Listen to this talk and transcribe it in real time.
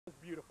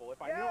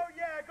I knew.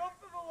 Yeah, go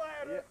for the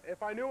ladder. Yeah,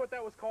 if I knew what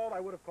that was called, I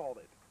would have called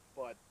it.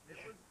 But It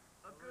was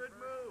a good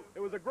move. it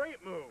was a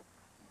great move.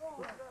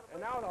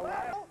 And now the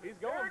ladder, he's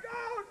going. There it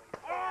goes.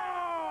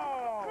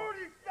 Oh!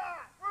 Booty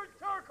shot. Where's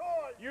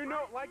turquoise? You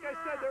know, like I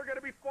said, they're going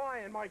to be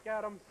flying, Mike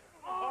Adams.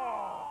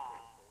 Oh!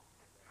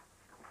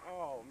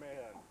 Oh,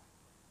 man.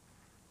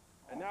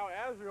 And now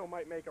Azreal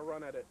might make a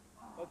run at it.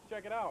 Let's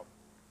check it out.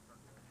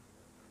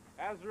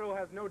 Azreal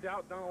has no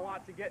doubt done a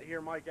lot to get here,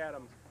 Mike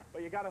Adams.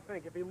 But you got to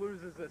think, if he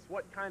loses this,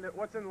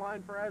 what's in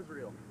line for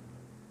Azreal?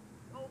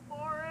 Go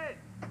for it.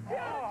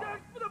 Yeah,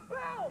 Jack for the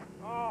belt.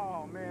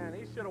 Oh, man,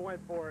 he should have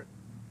went for it.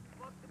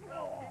 Fuck the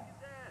belt, kick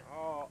his ass.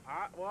 Oh,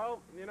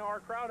 well, you know, our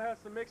crowd has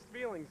some mixed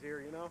feelings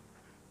here, you know.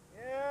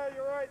 Yeah,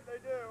 you're right, they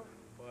do.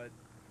 But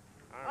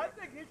I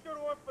think he should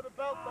have went for the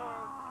belt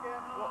on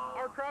Skip. well,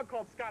 our crowd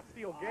called Scott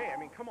Steele gay. I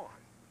mean, come on.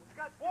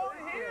 Scott Well,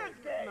 Steele he is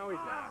gay. No, he's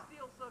Scott not.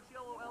 Steele sucks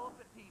yellow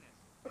elephant penis.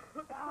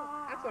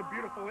 That's a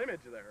beautiful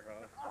image there.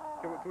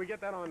 Can we get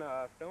that on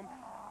film?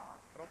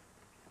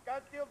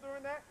 Scott Steele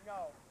doing that?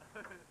 No. I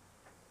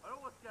don't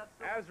know what Scott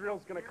Steele.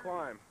 Azreal's going to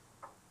climb.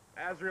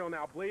 Azreal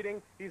now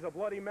bleeding. He's a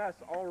bloody mess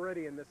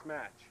already in this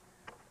match.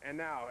 And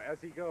now, as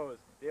he goes,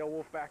 Dale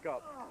Wolfe back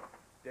up.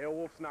 Dale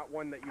Wolfe's not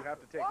one that you have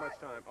to take much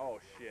time. Oh,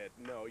 shit.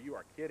 No, you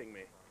are kidding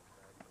me.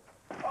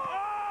 Oh!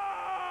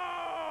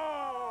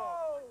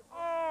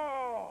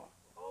 Oh!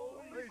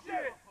 Holy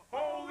shit!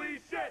 Holy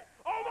shit!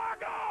 Oh, my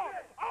God!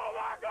 Oh,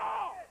 my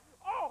God!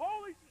 Oh,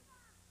 holy shit!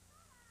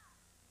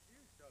 You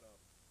shut up.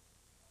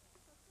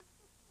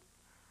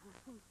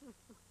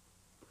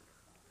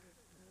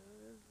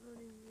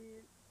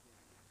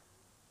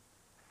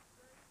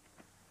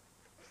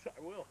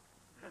 I will.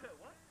 What?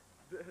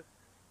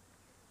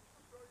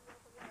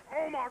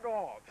 Oh, my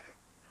God!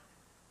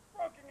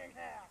 Broken in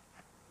half.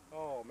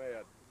 Oh,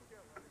 man.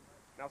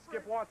 Now,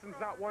 Skip Watson's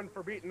not one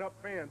for beating up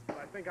fans, but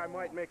I think I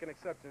might make an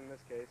exception in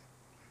this case.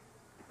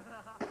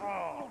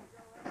 Oh.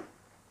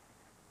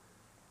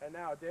 And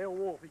now, Dale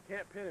Wolfe, he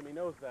can't pin him, he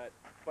knows that.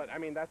 But, I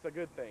mean, that's a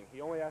good thing.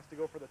 He only has to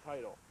go for the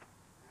title.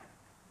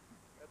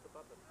 That's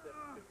about the fifth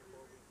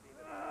before we've seen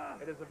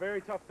it. It is a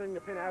very tough thing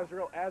to pin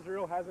Azreal.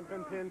 Azreal hasn't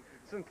been pinned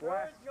since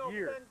last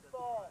year.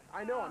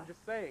 I know, I'm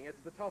just saying,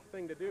 it's the tough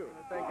thing to do.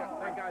 Thank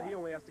God he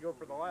only has to go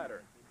for the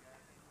ladder.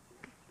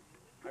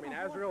 I mean,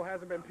 Azreal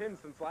hasn't been pinned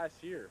since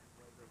last year.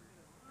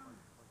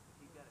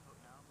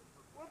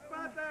 What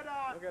about that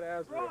Look at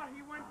Azreal. draw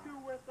he went to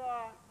with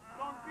Don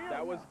Field?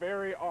 That was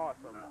very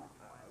awesome.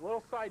 A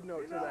little side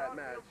note to that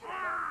match.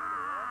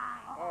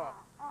 Oh,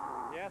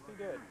 yes he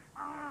did.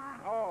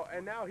 Oh,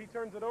 and now he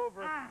turns it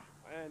over,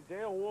 and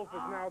Dale Wolfe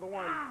is now the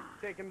one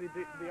taking the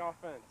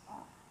offense.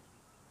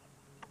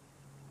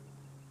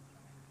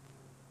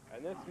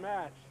 And this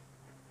match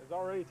has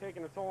already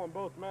taken a toll on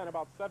both men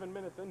about 7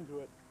 minutes into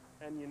it.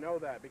 And you know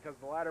that because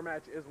the ladder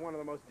match is one of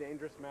the most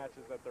dangerous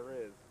matches that there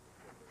is.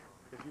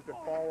 Because you could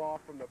fall off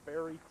from the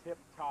very tip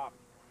top,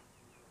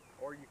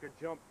 or you could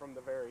jump from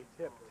the very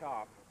tip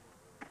top.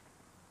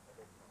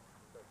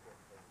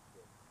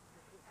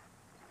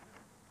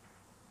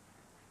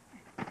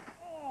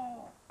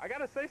 I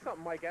gotta say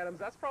something, Mike Adams.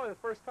 That's probably the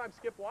first time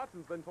Skip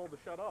Watson's been told to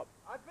shut up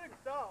I think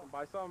so.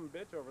 by some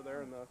bitch over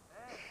there in the...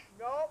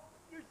 Nope.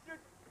 You should.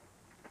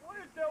 What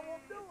is that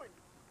wolf doing?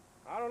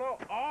 I don't know.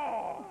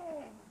 Oh!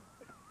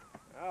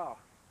 Oh.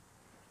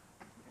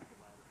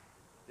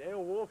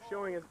 Dale Wolfe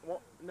showing his...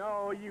 Well,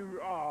 no, you...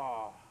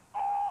 Oh.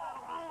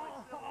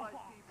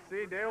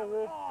 See, Dale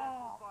Wolfe...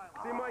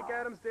 See, Mike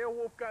Adams, Dale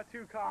Wolfe got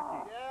too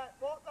cocky. Yeah,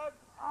 well, that's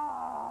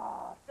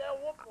Dale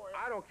Wolfe for you.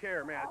 I don't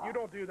care, man. You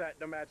don't do that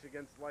in a match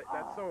against...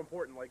 that's so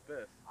important like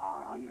this.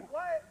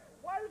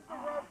 Why is the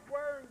ref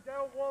wearing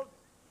Dale Wolfe's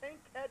pink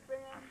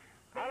headband?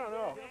 I don't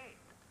know.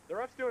 The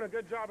ref's doing a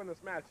good job in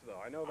this match, though.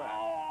 I know that.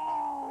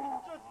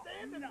 He's just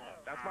standing there.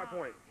 That's my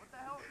point. What the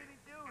hell did he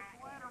do? It's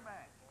a ladder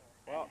match.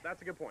 Well,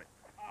 that's a good point.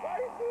 Why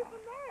is he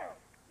even there?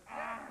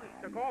 Exactly.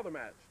 To call the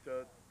match.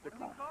 To What's he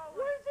call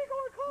What it? is he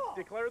going to call?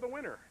 declare the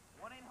winner.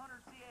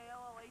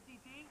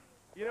 1-800-CALLATT?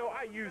 You know,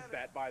 I use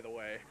that, by the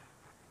way.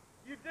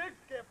 You did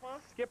skip, huh?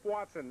 Skip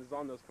Watson is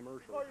on those Call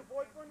commercials. your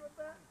boyfriend with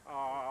that?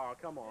 Oh,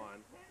 come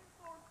on.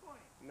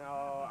 No,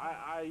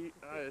 I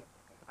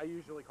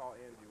usually call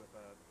Angie with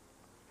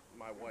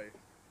my wife.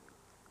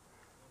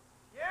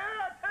 Yeah,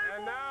 table.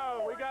 And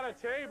now we got a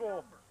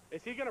table.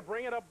 Is he gonna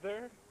bring it up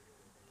there?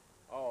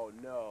 Oh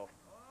no.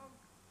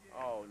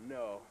 Oh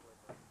no.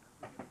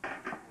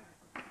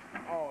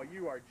 Oh,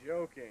 you are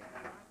joking.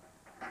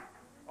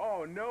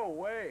 Oh, no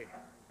way.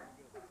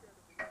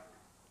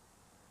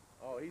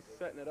 Oh, he's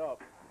setting it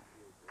up.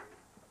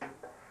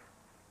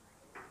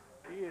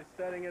 He is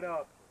setting it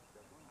up.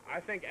 I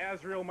think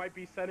Azreal might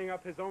be setting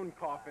up his own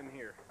coffin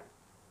here.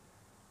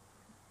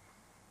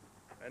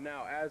 And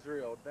now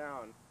Azreal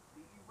down.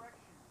 The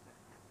erection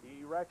set. The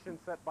erection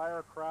set by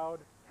our crowd.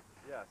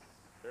 Yes,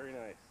 very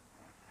nice.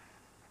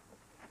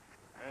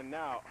 And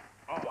now,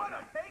 oh, What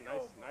a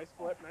takeover. nice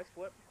flip, nice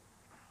flip.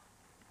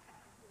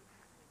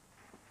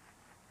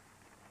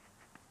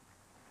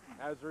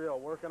 Azreal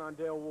working on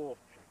Dale Wolfe.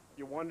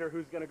 you wonder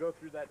who's going to go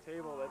through that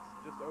table that's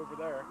just over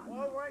there.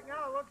 Well, right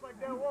now it looks like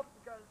Dale Wolfe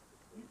because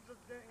he's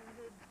just getting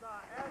his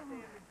ass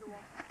handed to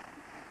him.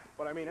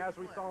 But I mean, as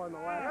we saw in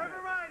the last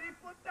Never mind, he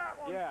flipped that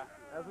one. Yeah,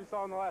 as we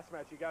saw in the last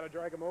match, you got to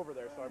drag him over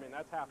there. So I mean,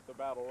 that's half the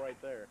battle right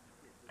there.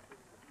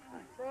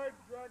 Drag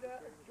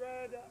that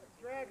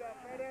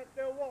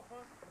Dale Wolfe,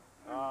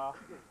 huh?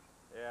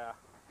 Yeah.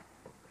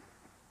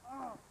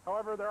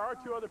 However, there are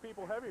two other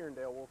people heavier than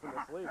Dale Wolfe in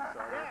this league.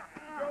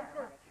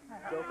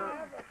 So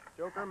Yeah,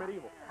 Joker,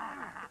 Medieval.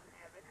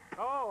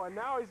 Oh, and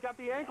now he's got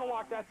the ankle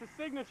lock. That's his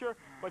signature,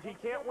 but he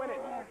can't win it.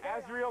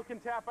 Azreal can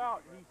tap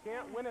out. He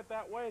can't win it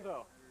that way,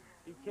 though.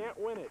 He can't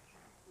win it.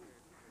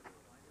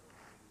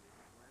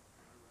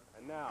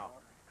 And now,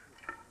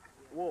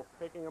 Wolfe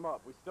picking him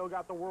up. We still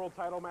got the world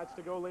title match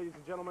to go, ladies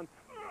and gentlemen.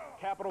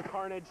 Capital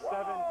Carnage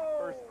 7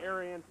 versus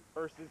Arian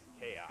versus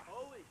Chaos.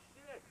 Holy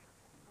shit!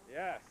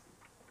 Yes.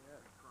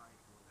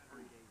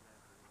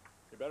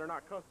 You better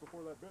not cuss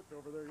before that bitch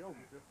over there yells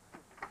at you.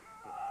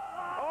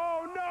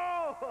 Oh,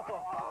 no!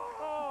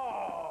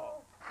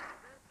 Oh!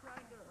 That's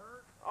trying to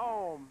hurt.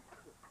 Oh.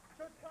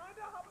 Just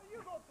kinda, how about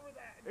you go through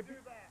that and do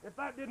that? If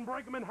that didn't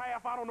break him in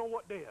half, I don't know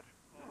what did.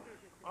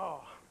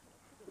 Oh.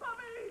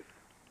 Puppy!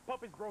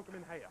 Puppies broke him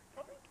in half.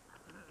 Oh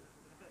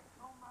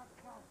my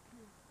God.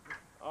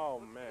 Oh,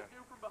 man.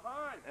 Two from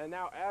behind. And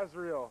now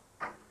Azreal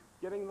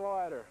getting the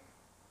ladder.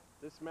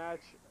 This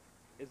match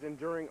is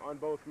enduring on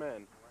both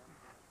men.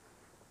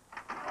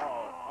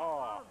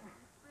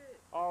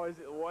 Oh, is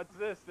it, what's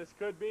this? This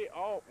could be,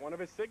 one of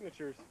his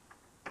signatures.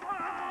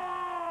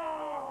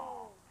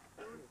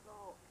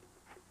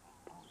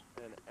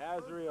 And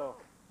Azreal.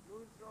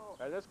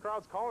 And this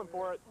crowd's calling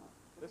for it.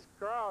 This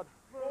crowd,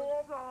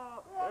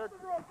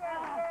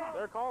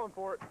 they're calling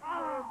for it.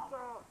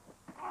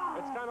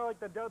 It's kind of like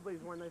the Dudleys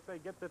when they say,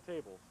 get the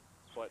tables.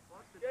 But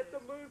Get the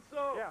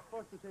moonsault. yeah,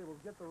 fuck the tables,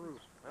 get the roof.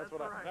 That's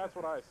what right. that's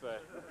what I say.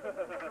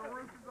 The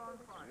roof is on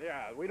fire.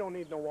 Yeah, we don't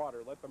need no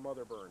water. Let the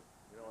mother burn.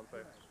 You know what I'm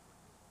saying?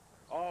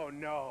 Oh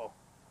no,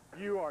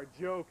 you are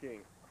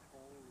joking.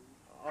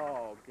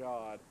 Oh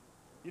God.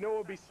 You know what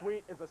would be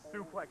sweet is a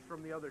suplex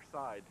from the other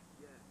side.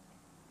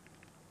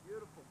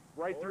 Beautiful.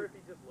 Right Or through. if he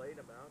just laid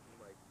him out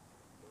and like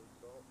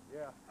moonsault.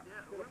 Yeah. Yeah,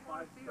 we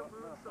want to see a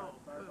moonsault.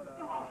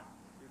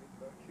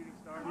 Shooting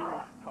star.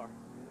 Shooting star.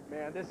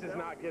 Man, this is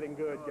not getting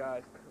good,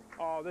 guys.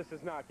 Oh, this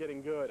is not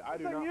getting good. I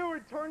do Isn't not. you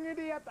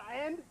eternity at the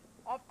end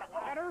of the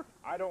ladder?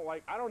 I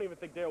don't even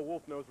think Dale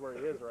Wolfe knows where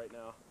he is right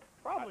now.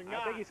 Probably I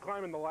not. think he's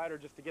climbing the ladder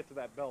just to get to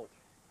that belt.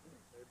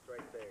 It's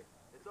right there.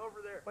 It's over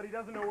there. But he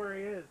doesn't know where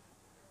he is.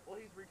 Well,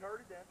 he's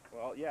retarded then.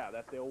 Well, yeah,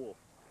 that's Dale Wolfe.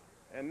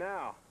 And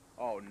now,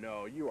 oh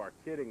no, you are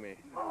kidding me.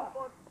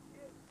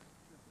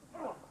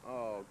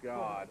 Oh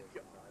God.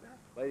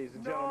 Ladies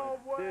and gentlemen,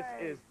 this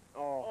is,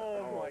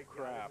 oh my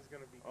crap. God, this is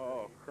gonna be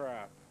Oh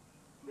crap.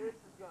 This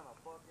is gonna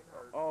fucking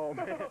hurt. Oh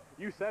man,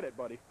 you said it,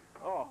 buddy.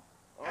 Oh.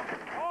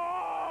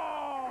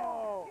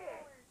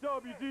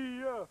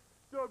 WDF,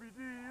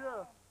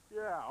 WDF.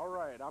 Yeah, all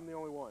right, I'm the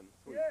only one.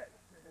 Sweet.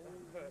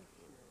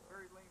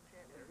 Very lame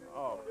chant.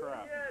 Oh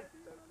crap.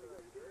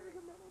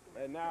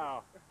 And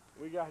now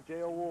we got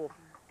Dale Wolfe.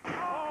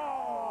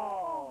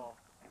 Oh!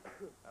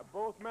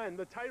 Both men,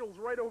 the title's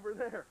right over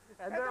there,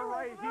 and they're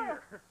right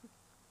here.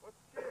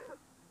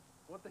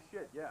 What the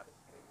shit? Yes,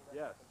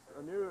 yes.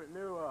 A new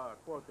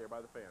quote there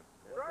by the fans.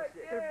 Yeah.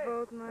 They're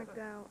both knocked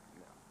out.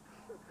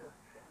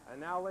 And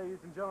now, ladies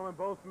and gentlemen,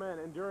 both men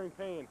enduring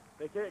pain.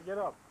 They can't get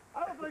up.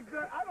 I don't think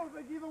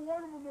either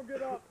one of them will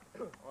get up.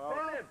 Well,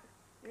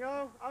 You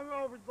know, I'm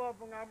always love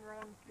when I'm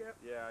wrong, Skip.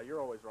 yeah, you're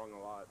always wrong a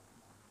lot.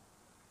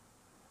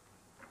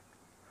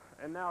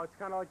 And now it's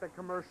kind of like the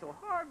commercial.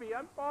 Harvey,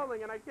 I'm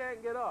falling and I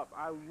can't get up.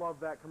 I love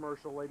that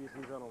commercial, ladies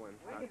and gentlemen.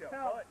 We can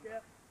tell,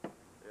 Skip.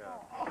 Yeah.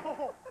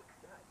 Oh.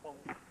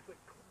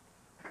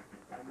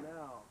 And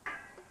now,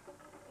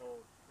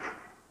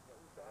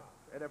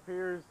 it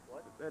appears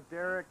that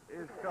Derek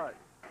is cut.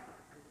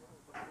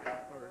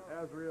 Or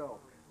Azreal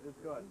is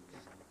cut.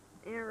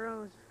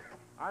 Arrows.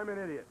 I'm an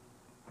idiot.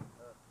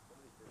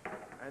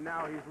 And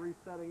now he's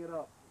resetting it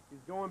up.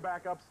 He's going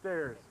back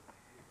upstairs.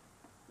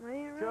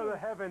 To the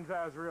heavens,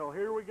 Azreal.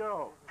 Here we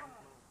go.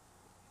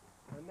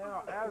 And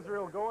now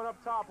Azreal going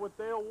up top with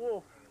Dale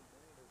Wolfe.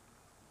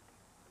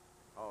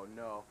 Oh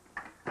no.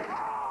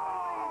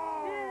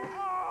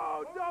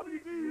 Oh,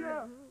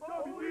 WDF!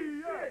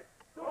 WDF!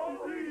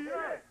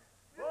 WDF!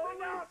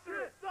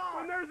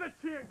 And there's a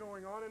chant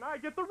going on, and I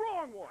get the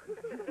wrong one. This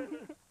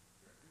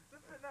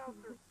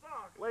announcer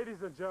sucks.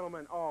 Ladies and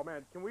gentlemen, oh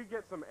man, can we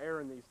get some air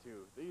in these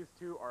two? These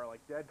two are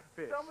like dead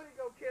fish. Somebody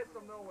go kiss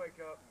them. They'll wake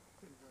up.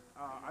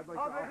 I'd like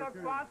How the is that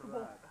opportunity possible? for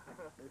that.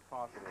 It's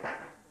possible.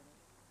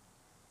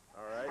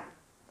 All right,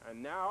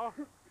 and now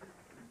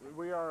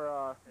we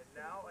are. And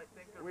now I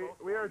think they're both.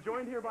 We are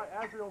joined here by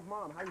Azreal's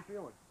mom. How you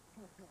feeling?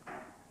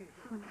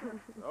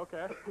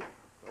 Okay,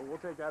 well, we'll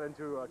take that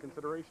into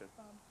consideration.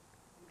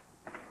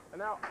 And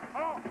now,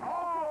 oh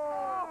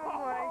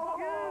my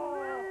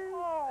goodness.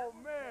 Oh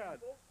man,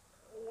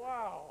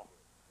 wow.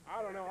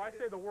 I don't know. I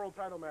say the world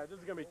title match. This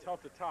is gonna be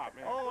tough to top,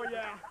 man. Oh,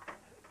 yeah.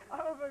 I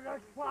don't think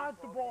that's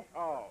possible.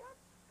 Oh,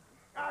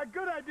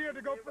 Good idea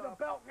to go for the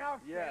belt now.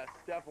 yes,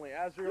 definitely. You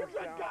Azrael's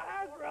just down. got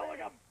Azreal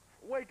again.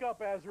 Wake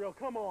up, Azrael.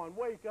 Come on,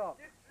 wake up.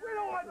 We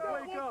don't want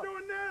Wake Wolfe up.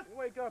 doing this.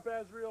 Wake up,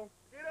 Azrael.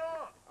 Get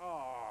up!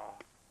 Oh.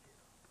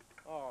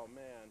 Oh,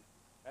 man.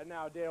 And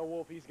now Dale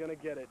Wolfe, he's going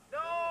to get it.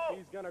 No!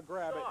 He's going to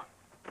grab Suck.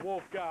 it.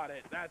 Wolfe got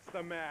it. That's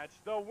the match.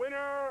 The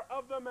winner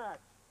of the match.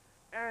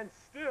 And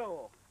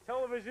still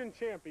television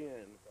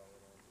champion,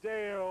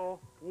 Dale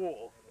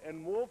Wolfe.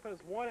 And Wolfe has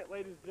won it,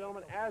 ladies and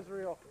gentlemen.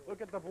 Azreal,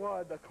 look at the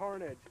blood, the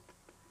carnage.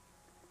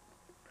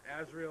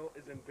 Azreal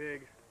is in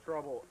big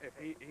trouble if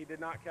he did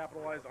not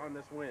capitalize on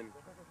this win.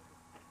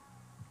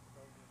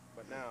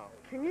 But now,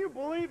 Can you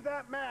believe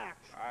that match?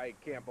 I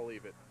can't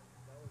believe it.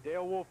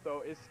 Dale Wolfe,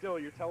 though, is still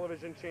your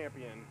television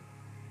champion.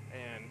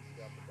 And,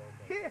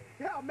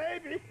 Yeah,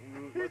 maybe.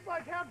 He's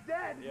like half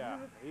dead. yeah,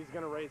 he's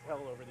going to raise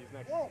hell over these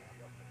next... Whoa,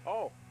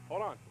 Oh,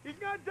 hold on. he's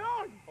not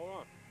done. Hold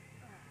on.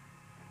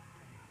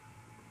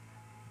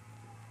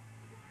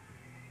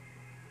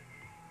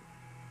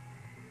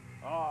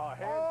 Oh,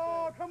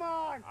 Oh, come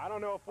on. I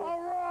don't know if we'll...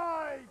 All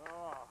right.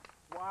 Oh,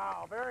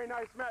 wow, very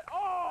nice match.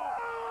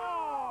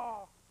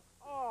 Oh!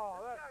 Oh,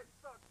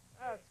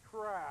 that's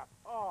crap.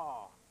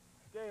 Oh,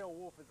 Dale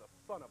Wolfe is a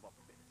son of a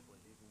bitch,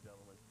 ladies and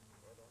gentlemen.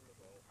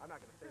 I'm not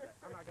going to say that.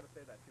 I'm not going to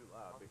say that.